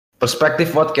Perspektif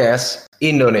Podcast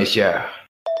Indonesia.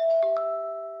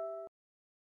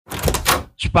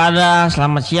 Pada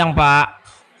selamat siang Pak.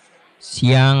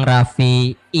 Siang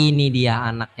Raffi, ini dia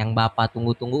anak yang Bapak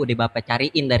tunggu-tunggu udah Bapak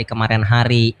cariin dari kemarin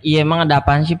hari. Iya emang ada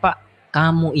apaan sih Pak?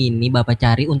 Kamu ini Bapak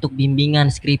cari untuk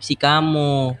bimbingan skripsi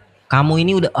kamu. Kamu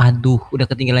ini udah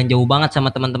ketinggalan jauh banget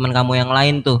sama teman-teman kamu yang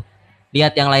lain tuh.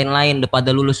 Lihat yang lain-lain udah pada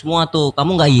lulus semua tuh.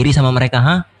 Kamu nggak iri sama mereka,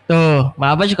 ha? Tuh,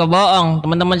 Bapak suka bohong.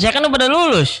 Teman-teman saya kan udah pada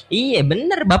lulus. Iya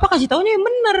bener, Bapak kasih taunya yang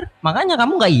bener. Makanya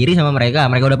kamu nggak iri sama mereka.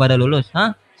 Mereka udah pada lulus,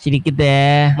 ha? Sedikit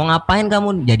deh. Mau ngapain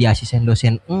kamu? Jadi asisten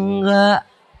dosen? Enggak.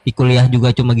 Di kuliah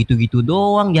juga cuma gitu-gitu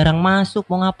doang, jarang masuk.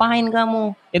 Mau ngapain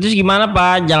kamu? Itu gimana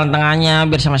Pak? Jalan tengahnya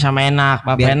biar sama-sama enak.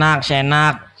 Bapak enak, saya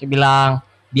enak. Saya bilang.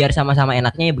 Biar sama-sama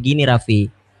enaknya ya begini Raffi.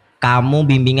 Kamu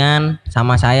bimbingan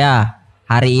sama saya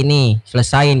hari ini.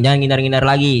 Selesain, jangan ngindar-ngindar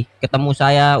lagi. Ketemu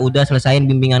saya, udah selesain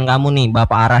bimbingan kamu nih.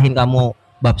 Bapak arahin kamu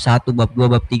bab 1, bab 2,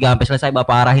 bab 3 sampai selesai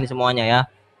Bapak arahin semuanya ya.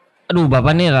 Aduh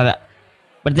Bapak nih rada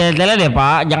bertele-tele deh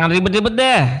Pak. Jangan ribet-ribet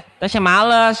deh. Saya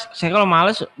males. Saya kalau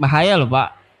males bahaya loh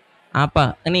Pak.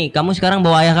 Apa? Ini kamu sekarang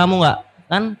bawa ayah kamu nggak?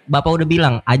 Kan Bapak udah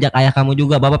bilang, ajak ayah kamu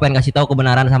juga. Bapak pengen kasih tahu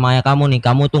kebenaran sama ayah kamu nih.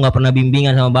 Kamu tuh nggak pernah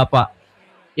bimbingan sama Bapak.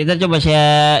 Kita coba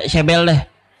saya bel deh.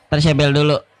 Ntar saya bel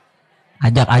dulu.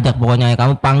 Ajak pokoknya ayah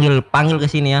kamu panggil ke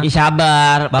sini ya. Ih,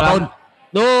 sabar. Bapak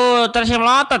Duh, ntar saya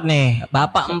melotot nih.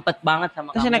 Bapak empet banget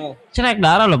sama kamu. Saya naik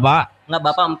darah loh Pak. Nggak,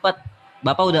 Bapak empet.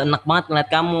 Bapak udah enak banget ngeliat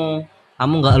kamu.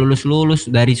 Kamu nggak lulus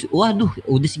dari waduh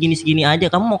udah segini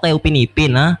aja. Kamu mau kayak Upin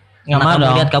Ipin, ha? Nggak mau kamu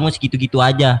dong. lihat kamu segitu-gitu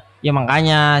aja. Ya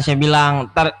makanya saya bilang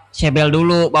ntar saya bel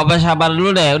dulu. Bapak sabar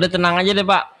dulu deh. Udah tenang aja deh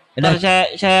Pak. Ntar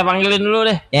saya panggilin dulu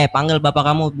deh. Panggil bapak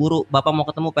kamu buru. Bapak mau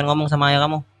ketemu, pengen ngomong sama ayah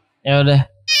kamu. Ya udah.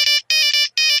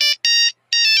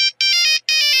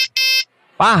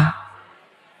 Pak.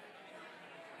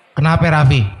 Kenapa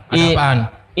Raffi? Ada apaan?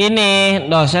 Ini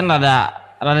dosen rada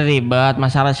ribet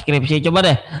masalah skripsi. Coba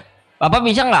deh. Bapak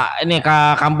bisa nggak ini ke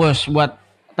kampus buat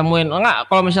temuin? Enggak,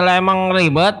 kalau misalnya emang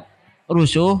ribet,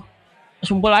 rusuh,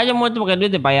 sumpul aja mau itu pakai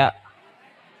duit ya Pak ya.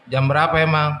 Jam berapa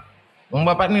emang? Bang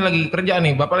Bapak ini lagi kerja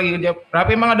nih. Bapak lagi kerja.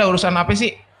 Raffi emang ada urusan apa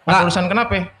sih? Ada urusan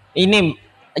kenapa? Ini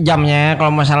jamnya,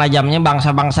 kalau masalah jamnya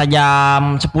bangsa-bangsa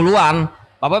jam 10-an.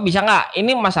 Bapak bisa nggak?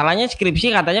 Ini masalahnya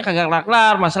skripsi katanya kagak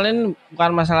kelar. Masalah ini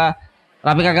bukan masalah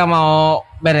Raffi kagak mau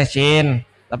beresin.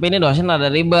 Tapi ini dosen ada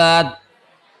ribet.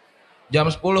 Jam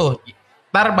 10.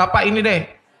 Ntar Bapak ini deh.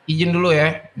 Izin dulu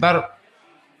ya. Ntar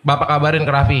Bapak kabarin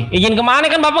ke Raffi. Izin kemana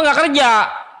kan Bapak nggak kerja?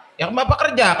 Ya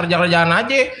Bapak kerjaan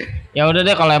aja. Ya udah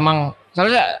deh kalau emang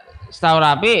soalnya setahu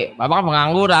Raffi Bapak kan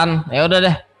pengangguran. Ya udah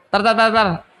deh. Tar.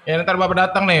 Ya ntar Bapak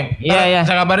datang nih. Iya.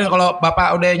 Saya kabarin kalau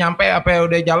Bapak udah nyampe apa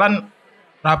udah jalan.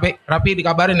 Raffi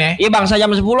dikabarin ya. Iya bangsa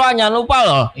jam 10-an jangan lupa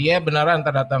loh. Iya beneran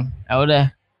ntar datang. Ya udah.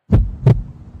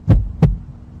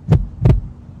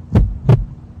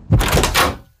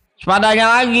 Sepadanya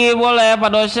lagi boleh Pak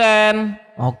dosen.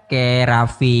 Oke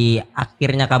Raffi,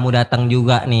 akhirnya kamu datang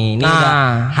juga nih. Ini udah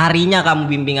harinya kamu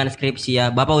bimbingan skripsi ya.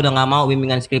 Bapak udah nggak mau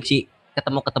bimbingan skripsi.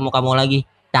 Ketemu kamu lagi.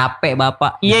 Capek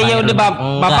Bapak. Iya udah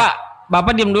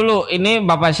Bapak diem dulu. Ini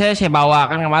Bapak saya bawa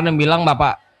kan kemarin bilang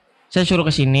Bapak saya suruh ke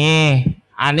sini.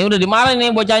 Ini udah dimarahin nih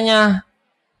bocahnya.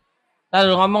 Tadi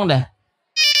ngomong deh.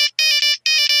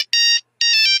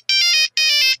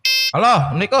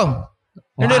 Halo, Assalamualaikum.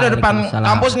 Ini udah depan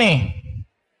kampus nih.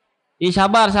 Ih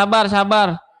sabar.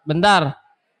 Bentar.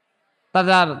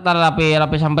 Tar rapi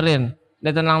samperin.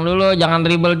 Dia tenang dulu, jangan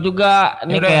ribet juga.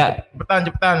 Ini kayak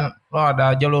cepetan. Lo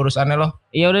ada aja lo urusannya lo.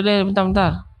 Iya udah deh,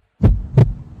 bentar.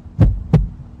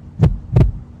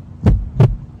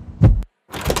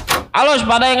 Halo,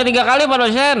 sepada yang ketiga kali Pak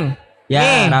dosen. Ya,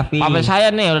 nih, Raffi. Papa saya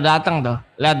nih udah datang tuh.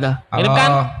 Lihat tuh. Mirip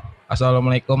kan?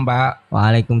 Assalamualaikum Pak.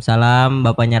 Waalaikumsalam,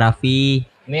 bapaknya Raffi.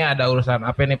 Ini ada urusan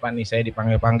apa nih Pak nih? Saya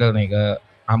dipanggil nih ke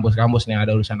kampus nih.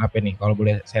 Ada urusan apa nih? Kalau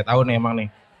boleh saya tahu nih emang nih.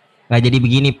 Nggak jadi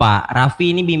begini Pak.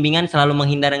 Raffi ini bimbingan selalu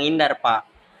menghindar Pak.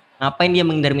 Ngapain dia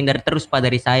menghindar terus Pak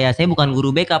dari saya? Saya bukan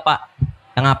guru BK Pak.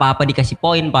 Yang apa-apa dikasih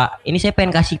poin Pak. Ini saya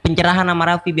pengen kasih pencerahan sama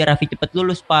Raffi biar Raffi cepet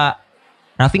lulus Pak.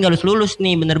 Raffi nggak lulus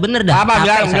nih, bener-bener dah. Apa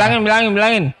bilangin.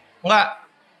 Enggak.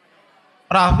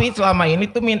 Raffi selama ini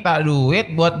tuh minta duit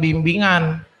buat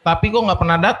bimbingan. Tapi gue nggak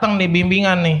pernah datang nih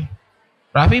bimbingan nih.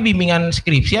 Raffi bimbingan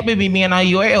skripsi apa bimbingan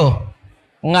IUEO?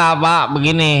 Enggak Pak,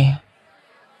 begini.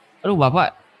 Aduh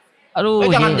Bapak.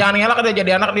 Jangan ngelak udah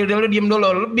jadi anak dia diem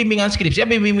dulu. Lu bimbingan skripsi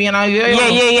apa bimbingan IUEO?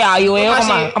 Iya IUEO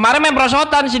kemarin main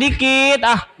prosotan sedikit.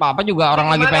 Bapak juga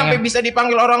orang lagi pengen. Sampai bisa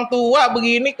dipanggil orang tua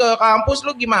begini ke kampus,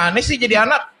 lu gimana sih jadi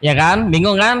anak? Ya kan,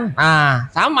 bingung kan?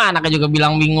 Sama anaknya juga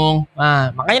bilang bingung.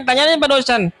 Makanya tanyanya Pak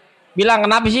dosen. Bilang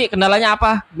kenapa sih, kendalanya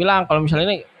apa? Bilang kalau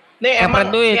misalnya ini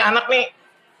emang duit. Nih anak nih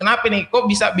kenapa nih? Kok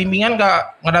bisa bimbingan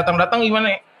nggak datang-datang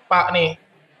gimana Pak nih?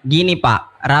 Gini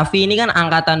Pak, Raffi ini kan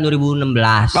angkatan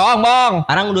 2016. Bong.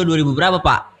 Sekarang udah 2000 berapa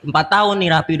Pak? 4 tahun nih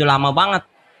Raffi, udah lama banget.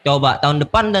 Coba tahun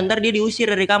depan dan ntar dia diusir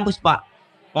dari kampus Pak.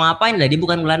 Mau ngapain lah, dia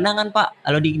bukan gelandangan Pak.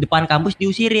 Kalau di depan kampus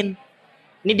diusirin.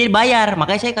 Ini dia bayar,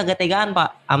 makanya saya kagak tegaan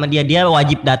Pak. Sama dia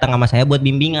wajib datang sama saya buat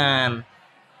bimbingan.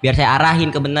 Biar saya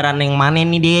arahin kebenaran yang mana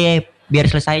nih dia, biar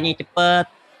selesainya cepet.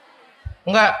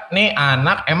 Enggak, nih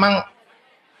anak emang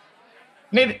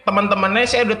nih teman-temannya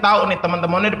saya udah tahu nih,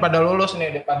 teman-temannya udah pada lulus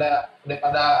nih, udah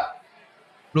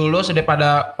pada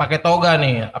pakai toga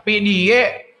nih. Tapi dia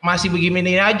masih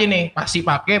begini aja nih, pasti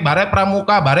pakai baret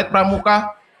pramuka.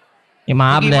 Ya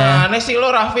maaf deh. Gimana sih lo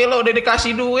Raffi, lo udah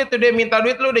dikasih duit, udah minta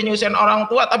duit, lo udah nyusahin orang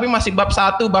tua tapi masih bab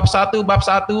satu.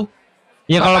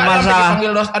 Ya kalau Bapak masalah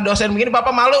dipanggil dosen begini,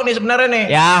 Bapak malu nih sebenarnya nih.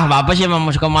 ya Bapak sih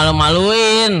memang suka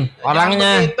malu-maluin orangnya.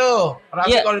 Jangan begitu.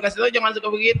 Raffi Iya. kalau dikasih tahu jangan suka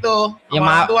begitu. Ya sama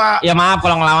maaf, orang tua. ya maaf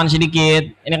kalau ngelawan sedikit.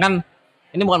 Ini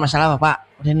bukan masalah Bapak.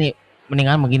 Udah nih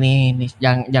mendingan begini nih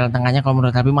jalan tengahnya kalau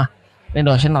menurut Abi mah. Ini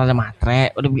dosen rada matre.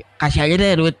 Udah kasih aja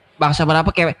deh duit bangsa berapa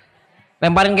kayak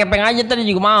lemparin kepeng aja tadi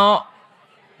juga mau.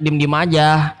 Diem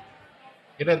aja.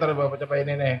 Kita ntar Bapak cobain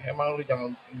ini nih. Emang lu jangan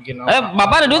bikin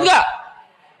Bapak ada duit gak?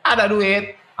 Ada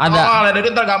duit. Ada. Oh, ada duit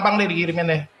ntar gampang deh dikirimin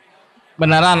deh.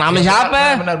 Beneran? Sama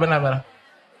siapa? Benar.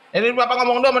 Jadi Bapak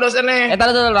ngomong dulu sama dosen nih. Ntar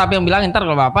Rapi yang bilang ntar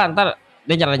kalau Bapak ntar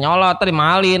dia cara nyolot, ntar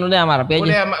dimalin udah sama Rapi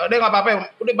aja. Udah nggak apa-apa.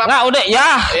 Udah Bapak. Nggak udah ya.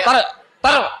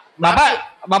 Ntar Bapak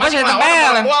Masih saya mau tempel.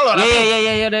 orang tua lo, Rapi.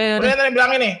 Iya udah. Udah tadi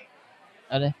bilang ini.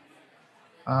 Ada.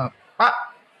 Pak,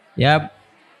 Ya,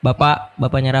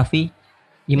 bapaknya Raffi.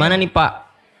 Gimana nih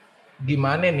Pak?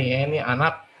 gimana nih ya, ini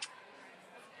anak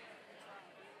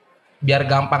biar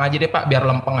gampang aja deh Pak, biar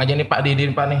lempeng aja nih Pak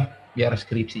Didin Pak nih, biar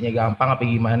skripsinya gampang apa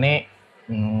gimana,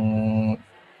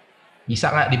 bisa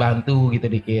nggak dibantu gitu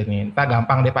dikit nih, entah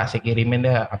gampang deh Pak, saya kirimin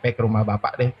deh apa ke rumah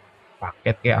Bapak deh,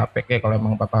 paket kayak apa kayak, kalau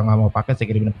emang Bapak nggak mau paket saya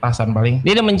kirimin petasan paling.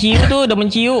 Dia udah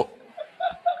menciu.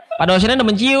 Pak dosennya udah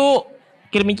menciu.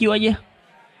 Kirimin ciu aja.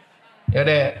 Ya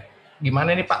deh,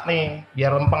 gimana nih Pak nih,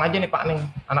 biar lempeng aja nih Pak nih,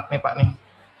 anak nih Pak nih.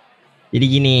 Jadi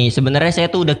gini, sebenarnya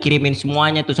saya tuh udah kirimin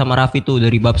semuanya tuh sama Raffi tuh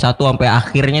dari bab 1 sampai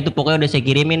akhirnya tuh pokoknya udah saya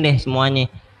kirimin deh semuanya.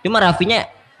 Cuma Raffinya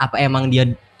apa emang dia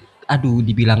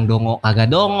dibilang dongo kagak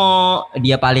dongo,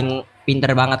 dia paling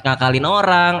pinter banget ngakalin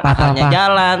orang, akalnya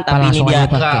jalan, tapi ini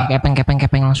dia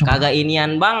kepeng langsung. kagak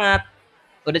inian banget.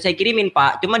 Udah saya kirimin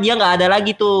Pak, cuma dia nggak ada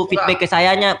lagi tuh feedback ke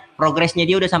sayanya, progresnya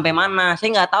dia udah sampai mana.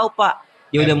 Saya nggak tahu Pak,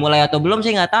 dia udah mulai atau belum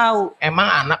saya nggak tahu. Emang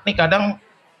anak nih kadang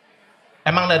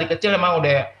emang dari kecil emang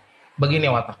udah begini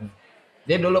wataknya.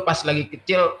 Dia dulu pas lagi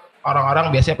kecil orang-orang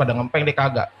biasanya pada ngempeng, dia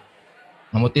kagak.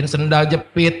 Ngemutin sendal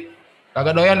jepit.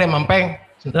 Kagak doyan dia ngempeng.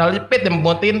 Sendal jepit dia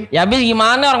ngemutin. Ya habis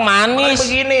gimana orang manis. Makanya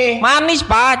begini. Manis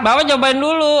Pak, Bapak cobain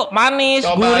dulu. Manis,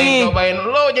 gurih. Cobain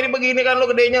lo jadi begini kan lo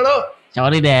gedenya lo.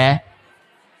 Sorry deh.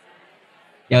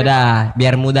 Ya udah,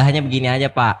 biar mudahnya begini aja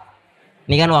Pak.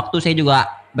 Ini kan waktu saya juga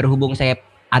berhubung saya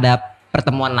ada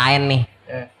pertemuan lain nih.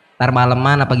 Ntar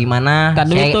maleman apa gimana?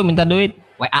 Minta duit.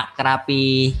 WA ke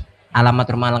Raffi, alamat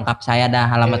rumah lengkap saya dah,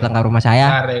 alamat lengkap rumah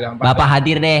saya. Bapak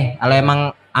hadir deh. Kalau emang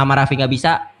sama Raffi nggak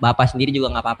bisa, Bapak sendiri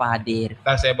juga nggak apa-apa hadir.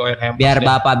 Ntar saya bawain hampers. Biar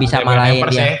Bapak bisa malahin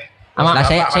dia. Lah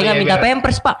saya nggak minta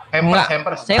pampers Pak.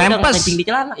 Hampers. Saya udah Pampers. kencing di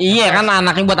celana. Iya kan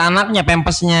anaknya buat anaknya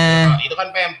pampersnya. Itu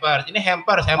kan pampers. Ini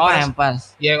hampers. Oh hampers.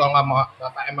 Iya kalau nggak mau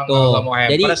Bapak emang Tuh. nggak mau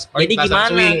hampers. Jadi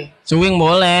gimana? Swing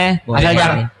boleh. Asal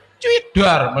jangan. Cuit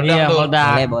dar, Iya, tuh.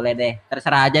 Boleh deh.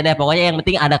 Terserah aja deh. Pokoknya yang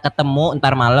penting ada ketemu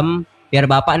ntar malam. Biar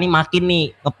Bapak nih makin nih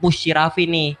nge-push si Raffi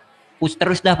nih. Push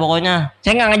terus dah pokoknya.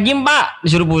 Saya nggak nge-gym Pak,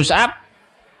 disuruh push up.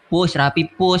 Push Raffi,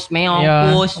 push meong,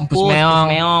 Iya, push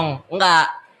meong. Enggak.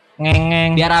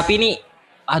 Ngeng. Biar Raffi nih,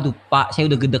 aduh Pak, saya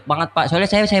udah gedek banget Pak.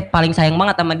 Soalnya saya paling sayang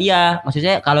banget sama dia.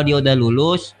 Maksudnya kalau dia udah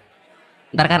lulus,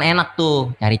 ntar kan enak tuh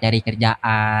cari-cari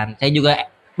kerjaan. Saya juga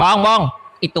Bong.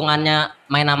 hitungannya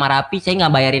main sama Raffi, saya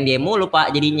nggak bayarin dia mulu Pak.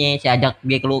 Jadinya saya ajak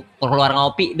dia keluar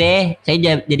ngopi deh.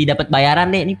 Saya jadi dapat bayaran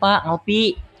deh nih Pak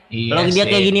ngopi. Iya Kalau dia sih.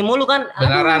 kayak gini mulu kan,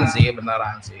 Beneran sih.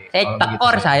 saya Kalau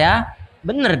tekor begitu sih. saya,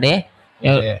 bener deh.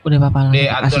 Iya. Udah Bapak. Deh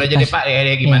atur aja deh Pak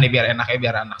ya gimana biar enaknya,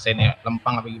 biar anak saya nih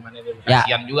lempeng apa gimana deh. Ya.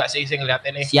 Kasian juga sih saya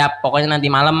ngeliatnya nih. Siap, pokoknya nanti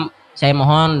malam saya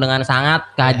mohon dengan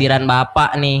sangat kehadiran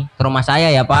Bapak nih ke rumah saya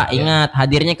ya Pak. Ingat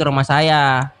hadirnya ke rumah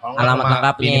saya. Kalau nggak Alamat rumah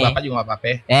lengkapnya. bini Bapak juga nggak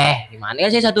apa-apa. Gimana ya,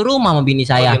 saya satu rumah sama bini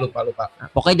saya. Oh, iya, lupa.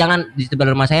 Nah, pokoknya jangan di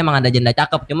sebelah rumah saya emang ada janda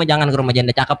cakep. Cuma jangan ke rumah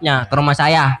janda cakepnya, ke rumah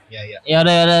saya. Iya. Ya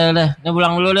udah. Ini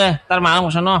pulang dulu deh. Ntar malam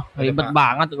ke sono. Ribet Pak.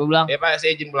 banget gue bilang. Ya Pak,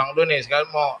 saya izin pulang dulu nih.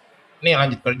 Sekarang mau nih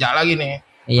lanjut kerja lagi nih.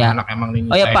 Iya. Anak emang nih.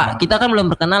 Oh ya nyusahin Pak, banget. kita kan belum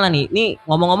berkenalan nih. Nih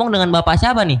ngomong-ngomong dengan Bapak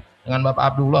siapa nih? Dengan Bapak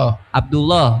Abdullah.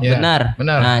 Abdullah, Ya, benar.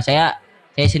 benar. Nah, saya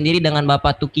sendiri dengan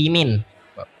Bapak Tukimin.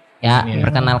 Ya, Tukimin.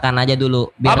 perkenalkan aja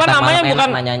dulu. Bapak ntar namanya malam bukan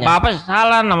enak nanyanya. Bapak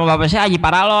salah, nama bapak saya Haji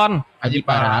Paralon. Haji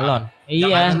Paralon. Paralon. Iya.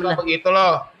 Jangan suka begitu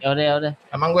loh. Ya udah.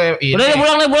 Emang gue ini. Udah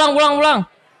pulang deh, pulang.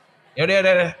 Ya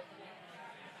udah.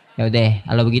 Ya udah,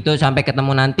 kalau begitu sampai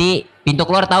ketemu nanti. Pintu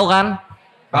keluar tahu kan?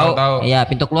 Tahu. Iya,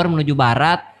 pintu keluar menuju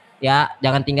barat. Ya,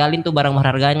 jangan tinggalin tuh barang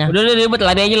berharganya. Udah ribet,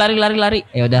 lari aja lari.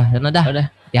 Ya udah, udah.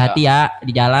 Hati-hati ya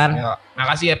di jalan. Ya,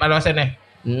 makasih ya Pak dosen ya.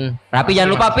 Rapi jangan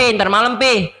lupa Pi, ntar malam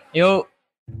Pi. Yuk.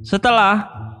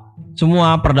 Setelah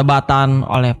semua perdebatan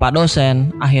oleh Pak dosen,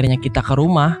 akhirnya kita ke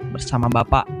rumah bersama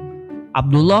Bapak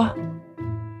Abdullah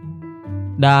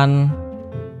dan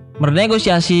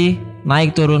bernegosiasi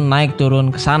naik turun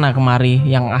ke sana kemari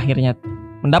yang akhirnya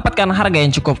mendapatkan harga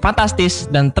yang cukup fantastis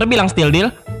dan terbilang steal deal.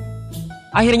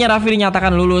 Akhirnya Raffi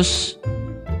dinyatakan lulus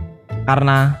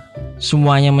karena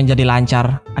semuanya menjadi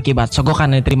lancar akibat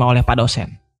sogokan yang diterima oleh Pak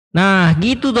dosen. Nah,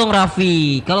 gitu dong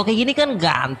Raffi. Kalau kayak gini kan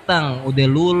ganteng, udah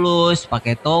lulus,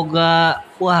 pakai toga.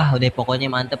 Wah, udah pokoknya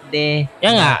mantep deh. Ya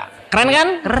enggak? Keren kan?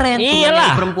 Keren tuh.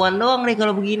 Iyalah. Perempuan doang nih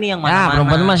kalau begini yang Ya, mana-mana.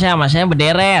 perempuan itu masnya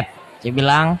berderet. Saya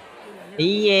bilang,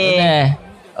 Iya. udah.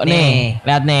 Oh, nih,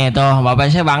 lihat nih tuh, bapak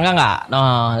saya bangga nggak? No,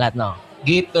 lihat no.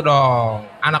 Gitu dong.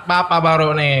 Anak Bapak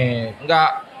baru nih.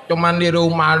 Enggak cuman di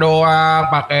rumah doang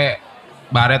pakai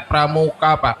baret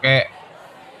pramuka, pakai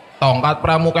tongkat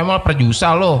pramuka, emang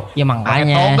perjusa loh. Ya Pakai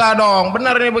makanya. toga dong.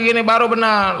 Bener nih begini baru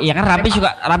benar. Iya kan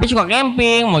Rapi suka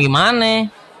camping, mau gimana?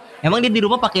 Emang dia di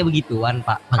rumah pakai begituan,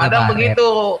 Pak? Pakai Kadang baret. begitu.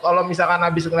 Kalau misalkan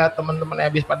habis ngeliat temen-temennya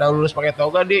habis pada lulus pakai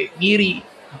toga, dia ngiri.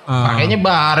 Pakainya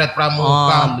baret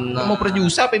pramuka. benar. Mau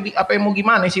perjusa apa yang mau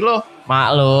gimana sih lo?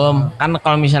 Maklum, kan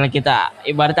kalau misalnya kita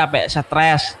ibaratnya apa ya,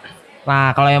 stres.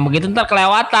 Nah, kalau yang begitu ntar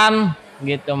kelewatan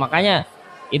gitu. Makanya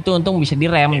itu untung bisa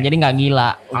direm jadi nggak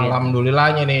gila. Gitu.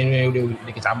 Alhamdulillahnya nih ini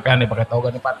udah kesampean nih pakai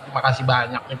toga nih Pak. Terima kasih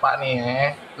banyak nih Pak nih.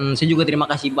 Saya juga terima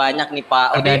kasih banyak nih Pak.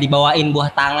 Udah Tapi- dibawain buah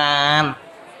tangan.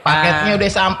 Paketnya udah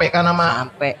sampai kan sama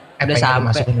Sampai. Udah Epeng,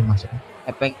 sampai. masukin.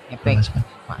 Epeng.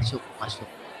 Masuk.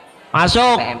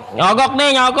 Masuk, PM. nyogok nih,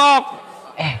 nyogok.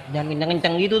 Jangan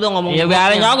kenceng-kenceng gitu dong ngomong. Iya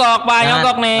biarin nyogok, Pak,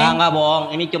 nyogok nih. Enggak bohong.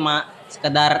 Ini cuma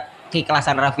sekedar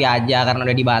keikhlasan Raffi aja karena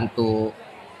udah dibantu.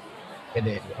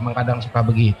 Deh, emang kadang suka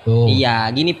begitu. Iya,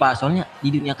 gini Pak, soalnya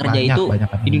di dunia kerja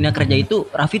Banyak di dunia kerja itu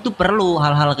Raffi tuh perlu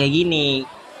hal-hal kayak gini.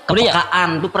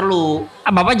 Kepekaan tuh perlu.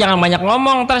 Bapak jangan banyak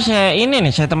ngomong, ntar saya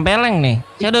tempeleng nih.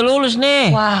 Saya udah lulus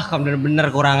nih. Wah, kamu bener-bener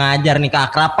kurang ajar nih,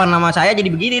 keakraban sama saya jadi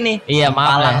begini nih. Iya,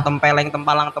 maaf. Tempalang.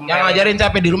 Yang ngajarin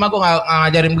capek di rumah gua nggak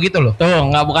ngajarin begitu loh.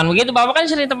 Tuh, nggak bukan begitu. Bapak kan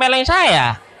sering tempeleng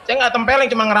saya. Saya nggak tempeleng,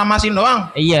 cuma ngeramasin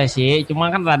doang. Iya sih, cuma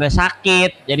kan rada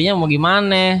sakit. Jadinya mau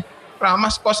gimana?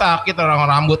 Ramas kok sakit orang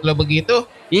rambut lo begitu.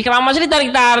 Iya keramasnya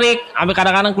ditarik-tarik. Sampai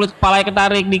kadang-kadang kulit kepalanya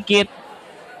ketarik dikit.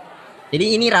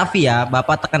 Jadi ini Raffi ya,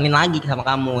 Bapak tekenin lagi sama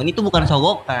kamu. Ini tuh bukan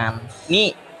sogokan.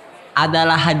 Ini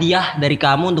adalah hadiah dari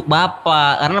kamu untuk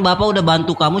Bapak. Karena Bapak udah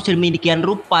bantu kamu sedemikian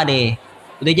rupa deh.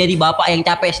 Udah jadi Bapak yang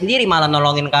capek sendiri malah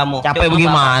nolongin kamu. Capek Coba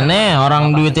bagaimana?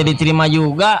 Orang duitnya diterima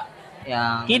juga.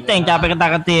 Yang Kita yang capek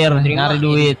ketar-ketir nyari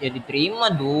duit. Ya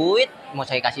diterima duit. Mau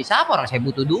saya kasih siapa? Orang saya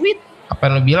butuh duit. Apa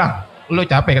yang lo bilang? Lo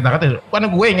capek kata-kata. Bukan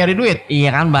gue yang nyari duit.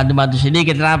 Iya kan, bantu-bantu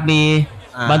sedikit Rapi.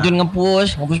 Ah. Bantuin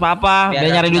nge-push papa. Biar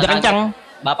Biar nyari Raffi duitnya nggak kencang.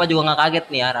 Bapak juga nggak kaget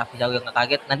nih ya, Raffi juga nggak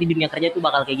kaget. Nanti dunia kerja itu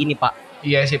bakal kayak gini Pak.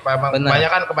 Iya sih Pak, emang Bener.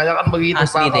 kebanyakan begitu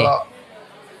Asli Pak. deh. Kalau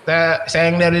saya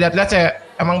yang dari lihat-lihat saya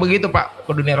emang begitu Pak.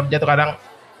 Ke dunia kerja tuh kadang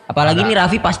Apalagi nih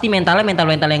Raffi pasti mental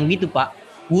yang gitu Pak.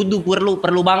 Wudu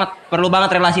perlu banget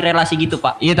relasi-relasi gitu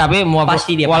Pak. Iya tapi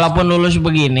Pasti dia, walaupun lulus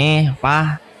begini,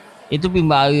 Pak, itu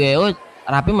Pimba UEO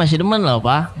Rapi masih demen loh,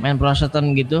 Pak, main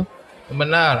proseton gitu.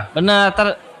 benar. Bener,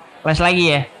 les lagi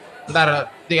ya. Ntar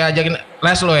diajakin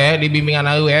les lo ya di bimbingan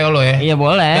AUE lo ya. Iya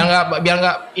boleh. Biar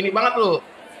nggak ini banget lo.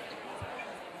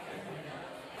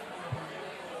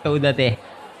 Ya udah deh.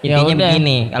 Ya Intinya udah.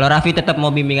 begini, kalau Raffi tetap mau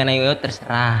bimbingan ayo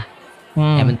terserah.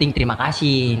 Yang penting terima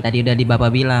kasih. Tadi udah di Bapak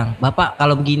bilang, Bapak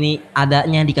kalau begini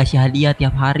adanya dikasih hadiah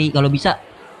tiap hari. Kalau bisa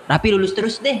Raffi lulus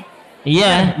terus deh.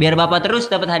 Iya. Biar Bapak terus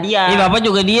dapat hadiah. Iya bapak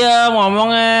juga diam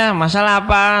ngomongnya. Masalah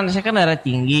apa? Saya kan darah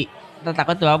tinggi. Kita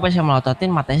takut tuh apa saya melototin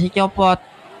matanya sih copot.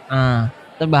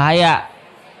 Itu bahaya.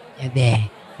 Ya deh.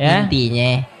 Ya.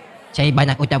 Intinya saya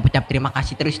banyak ucap-ucap terima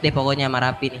kasih terus deh pokoknya sama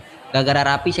Raffi nih.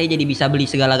 Gara-gara Raffi saya jadi bisa beli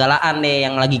segala-galaan deh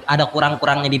yang lagi ada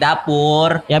kurang-kurangnya di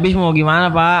dapur. Ya habis mau gimana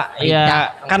pak? Ya Lengkap,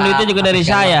 kan duitnya juga dari pakai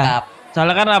saya. lengkap.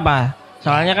 Soalnya kan apa?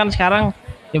 Soalnya kan sekarang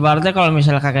ibaratnya kalau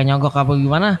misalnya kagak nyogok apa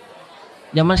gimana?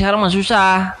 Zaman sekarang mah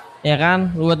susah. Ya kan?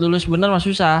 Buat lulus bener mah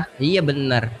susah. Iya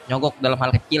bener, nyogok dalam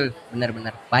hal kecil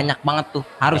bener-bener banyak banget tuh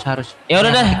harus. Ya udah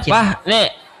Dalam deh, hal kecil. Pak, Dek.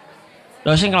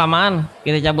 Dosen kelamaan,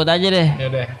 kita cabut aja deh. Ya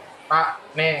udah. Pak,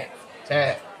 nih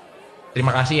saya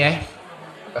terima kasih ya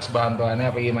atas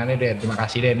bantuannya apa gimana deh. Terima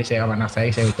kasih deh, ini saya sama anak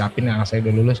saya ucapin anak saya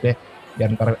udah lulus deh.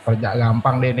 Biar ntar kerja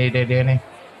gampang deh nih.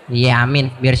 Iya amin,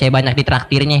 biar saya banyak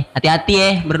ditraktirnya. Hati-hati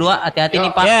ya, berdua hati-hati Yuk.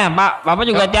 nih Pak. Ya, Pak, Bapak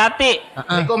juga Yuk. hati-hati.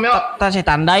 Assalamualaikum yuk. Ntar saya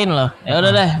tandain loh. Ya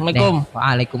udah deh, Assalamualaikum.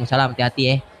 Waalaikumsalam, hati-hati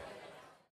ya.